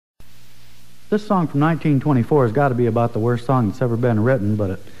This song from 1924 has got to be about the worst song that's ever been written,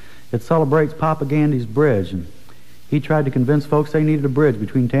 but it celebrates Papa Gandy's bridge. And he tried to convince folks they needed a bridge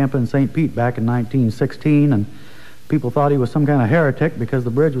between Tampa and St. Pete back in 1916, and people thought he was some kind of heretic because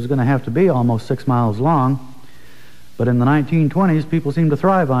the bridge was going to have to be almost 6 miles long. But in the 1920s, people seemed to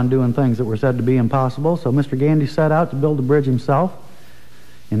thrive on doing things that were said to be impossible, so Mr. Gandy set out to build the bridge himself.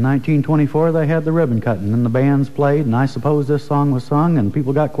 In 1924, they had the ribbon cutting, and the bands played, and I suppose this song was sung, and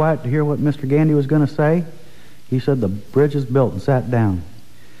people got quiet to hear what Mr. Gandy was going to say. He said, "The bridge is built," and sat down.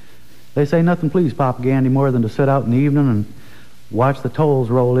 They say nothing pleased Papa Gandy more than to sit out in the evening and watch the tolls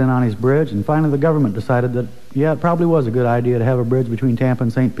roll in on his bridge, and finally the government decided that, yeah, it probably was a good idea to have a bridge between Tampa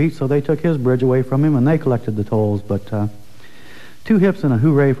and St. Pete, so they took his bridge away from him, and they collected the tolls. But two hips and a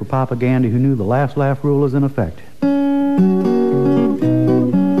hooray for Papa Gandy, who knew the last laugh rule is in effect.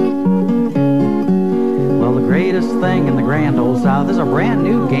 Well, the greatest thing in the grand old South is a brand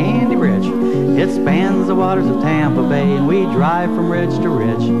new Gandy Bridge. It spans the waters of Tampa Bay, and we drive from ridge to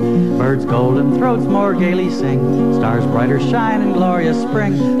ridge. Birds' golden throats more gaily sing, stars brighter shine in glorious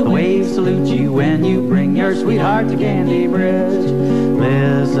spring. The waves salute you when you bring your sweetheart to Gandy Bridge.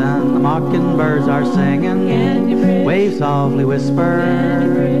 Listen, the mockingbirds are singing, waves softly whisper,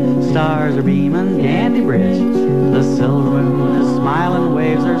 stars are beaming, Gandy Bridge. The silver moon is smiling,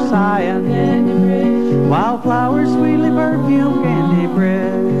 waves are sighing, wildflowers sweetly perfume Gandy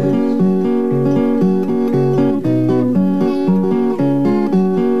Bridge.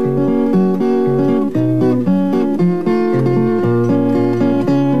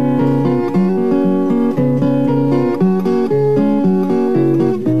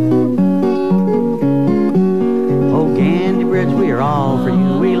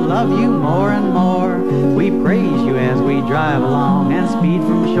 Love you more and more. We praise you as we drive along and speed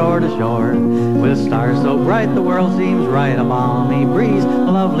from shore to shore. With stars so bright the world seems right. A balmy breeze,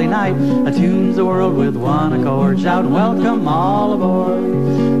 a lovely night, attunes the world with one accord. Shout welcome all aboard.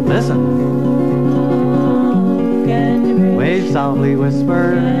 Listen, waves softly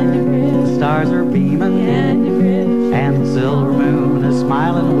whisper, the stars are beaming, and the silver moon is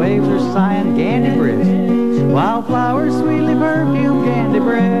smiling, waves are sighing, Gandy Bridge. Wildflowers sweetly perfume Gandy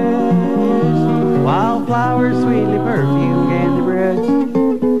Bridge. Wildflowers sweetly perfume